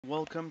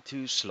Welcome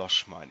to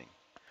Slosh Mining.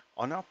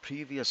 On our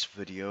previous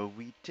video,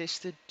 we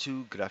tested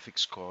two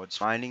graphics cards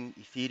mining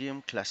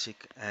Ethereum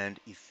Classic and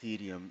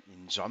Ethereum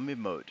in zombie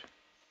mode.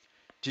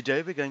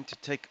 Today we're going to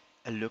take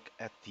a look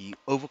at the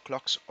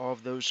overclocks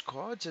of those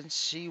cards and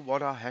see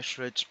what our hash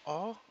rates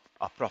are,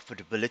 our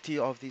profitability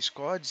of these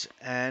cards,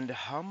 and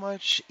how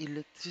much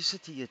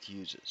electricity it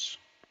uses.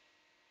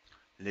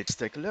 Let's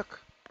take a look.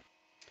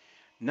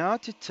 Now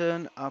to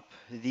turn up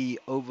the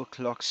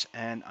overclocks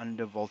and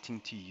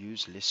undervolting to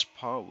use less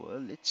power,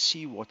 let's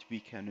see what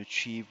we can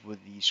achieve with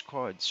these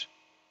cards.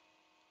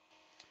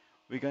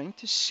 We're going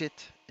to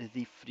set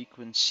the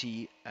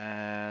frequency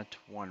at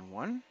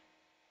 1.1,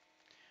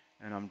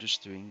 and I'm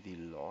just doing the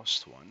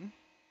last one.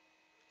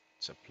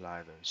 Let's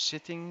apply those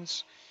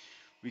settings.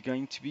 We're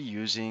going to be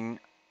using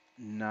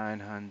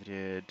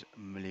 900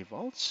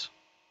 millivolts.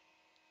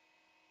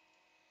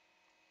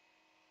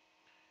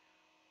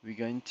 We're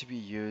going to be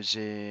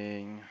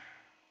using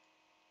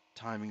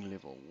timing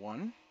level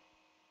 1.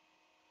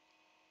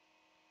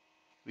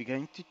 We're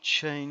going to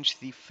change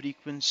the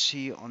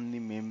frequency on the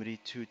memory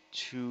to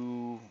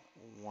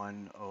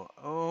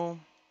 2100.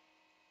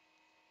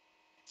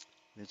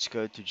 Let's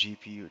go to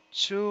GPU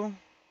 2,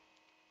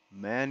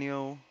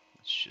 manual.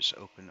 Let's just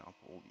open up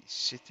all these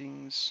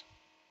settings.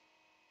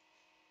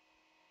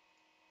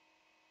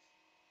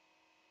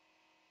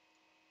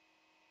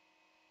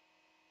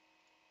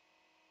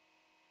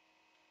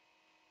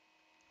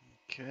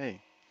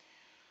 Okay.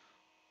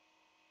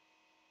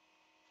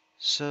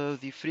 So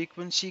the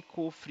frequency,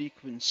 core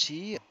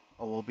frequency,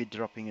 I will be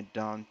dropping it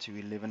down to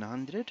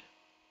 1100.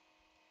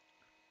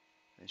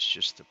 Let's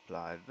just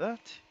apply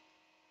that.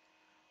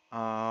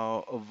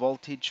 Our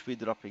voltage, we're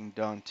dropping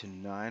down to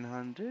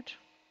 900.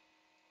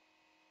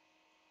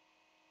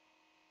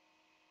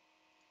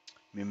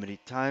 Memory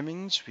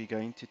timings, we're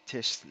going to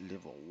test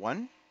level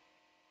 1.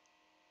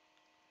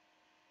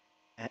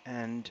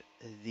 And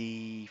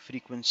the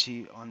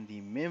frequency on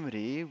the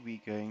memory,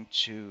 we're going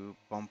to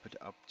bump it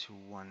up to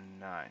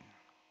 1.9.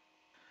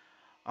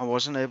 I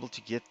wasn't able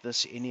to get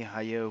this any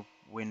higher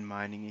when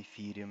mining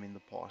Ethereum in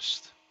the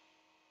past.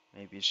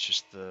 Maybe it's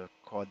just the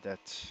card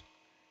that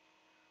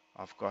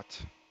I've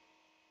got.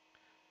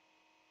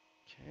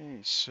 Okay,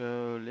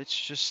 so let's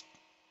just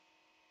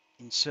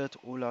insert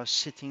all our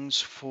settings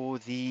for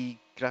the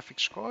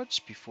graphics cards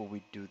before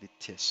we do the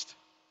test.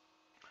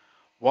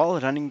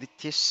 While running the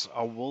tests,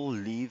 I will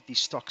leave the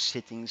stock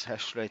settings,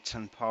 hash rates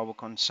and power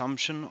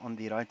consumption on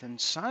the right hand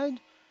side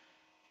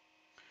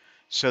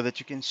so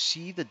that you can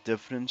see the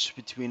difference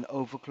between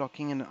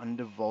overclocking and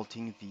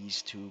undervolting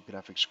these two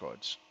graphics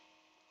cards.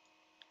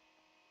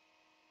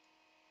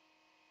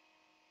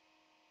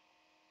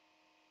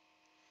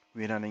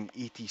 We're running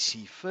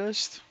ETC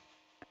first.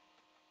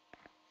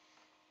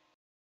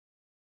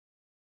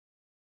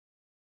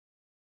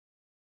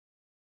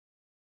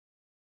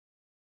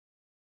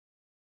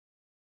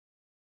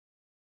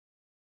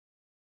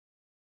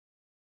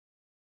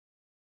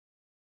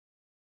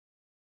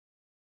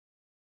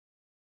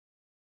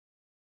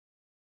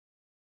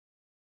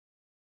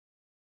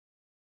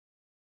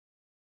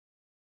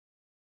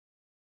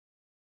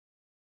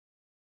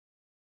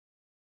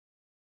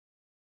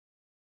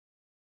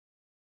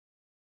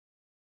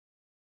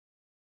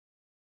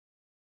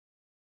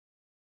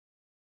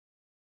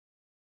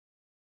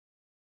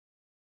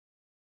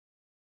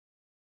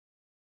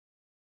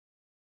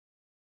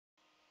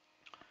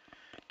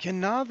 Okay,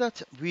 now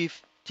that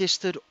we've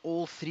tested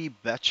all three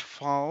batch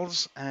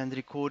files and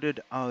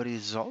recorded our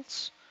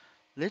results,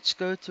 let's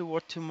go to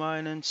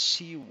What2Mine and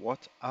see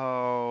what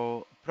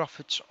our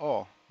profits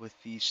are with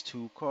these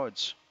two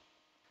cards.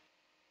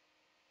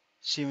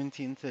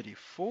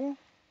 1734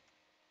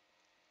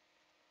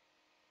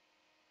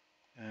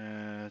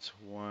 at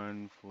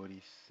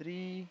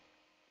 143.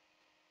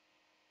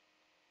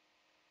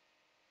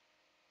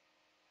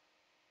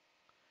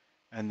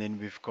 And then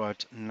we've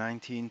got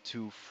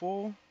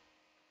 1924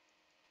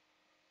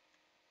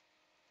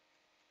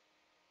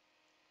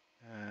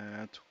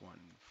 at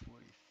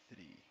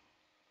 143.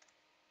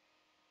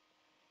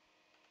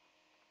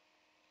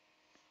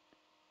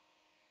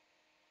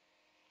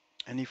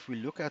 And if we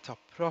look at our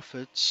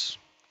profits,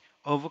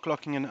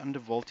 overclocking and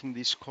undervolting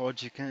these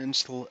cards, you can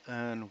still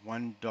earn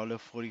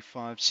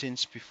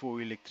 $1.45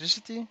 before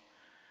electricity,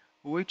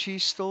 which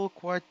is still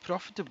quite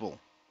profitable.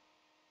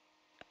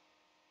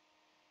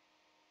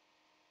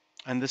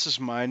 And this is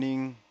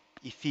mining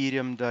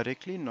Ethereum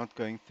directly, not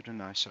going through an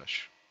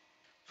ethash.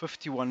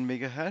 51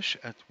 megahash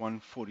at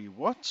 140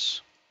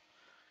 watts.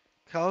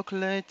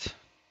 Calculate.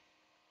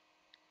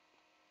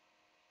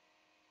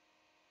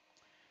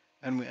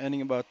 And we're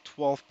earning about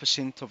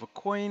 12% of a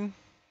coin.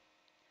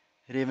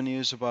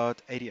 Revenue is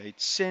about 88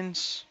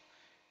 cents.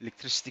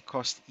 Electricity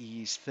cost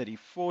is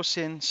 34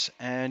 cents.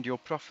 And your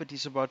profit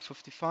is about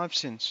 55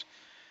 cents.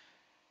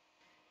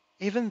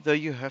 Even though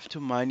you have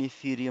to mine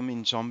Ethereum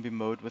in zombie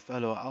mode with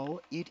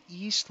LOL, it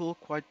is still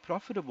quite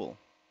profitable.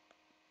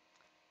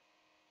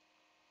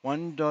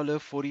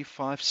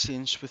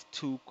 $1.45 with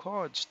two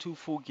cards, two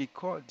 4 gig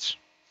cards.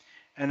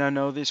 And I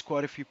know there's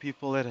quite a few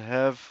people that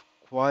have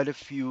quite a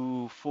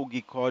few 4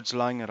 gig cards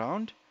lying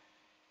around,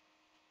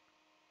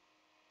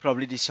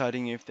 probably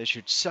deciding if they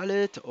should sell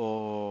it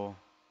or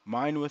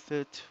mine with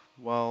it.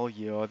 Well,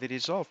 here are the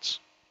results.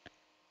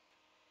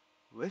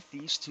 With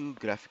these two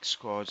graphics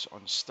cards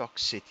on stock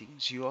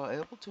settings, you are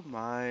able to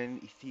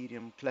mine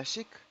Ethereum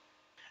Classic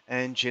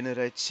and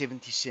generate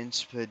 70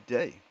 cents per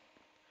day.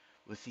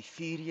 With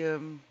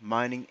Ethereum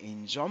mining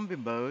in zombie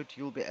mode,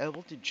 you'll be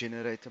able to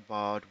generate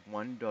about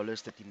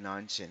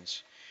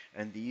 $1.39,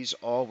 and these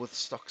are with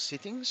stock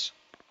settings.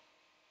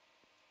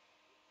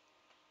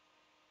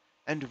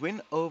 And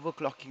when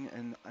overclocking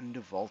and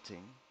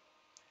undervolting,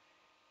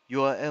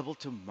 you are able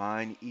to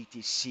mine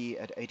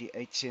ETC at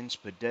 88 cents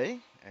per day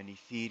and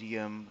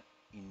Ethereum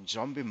in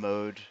zombie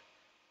mode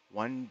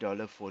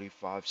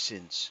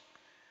 $1.45.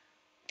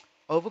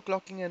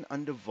 Overclocking and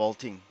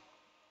undervolting,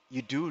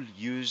 you do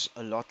use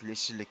a lot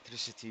less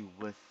electricity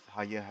with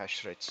higher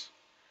hash rates.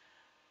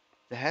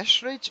 The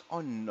hash rates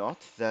are not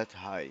that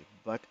high,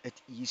 but it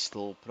is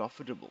still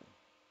profitable.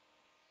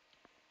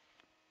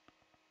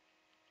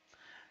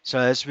 So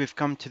as we've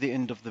come to the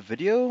end of the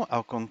video,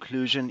 our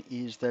conclusion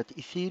is that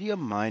Ethereum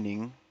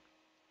mining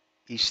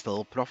is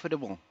still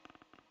profitable.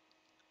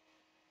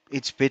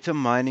 It's better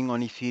mining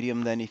on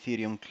Ethereum than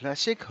Ethereum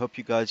Classic. Hope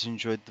you guys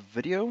enjoyed the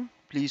video.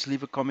 Please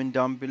leave a comment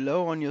down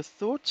below on your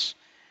thoughts.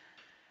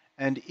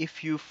 And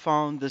if you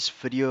found this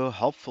video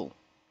helpful,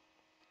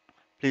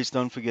 please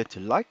don't forget to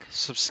like,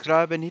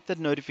 subscribe, and hit that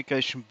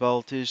notification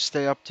bell to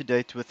stay up to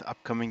date with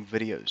upcoming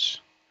videos.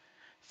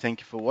 Thank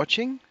you for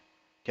watching.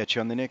 Catch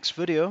you on the next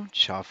video.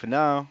 Ciao for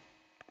now.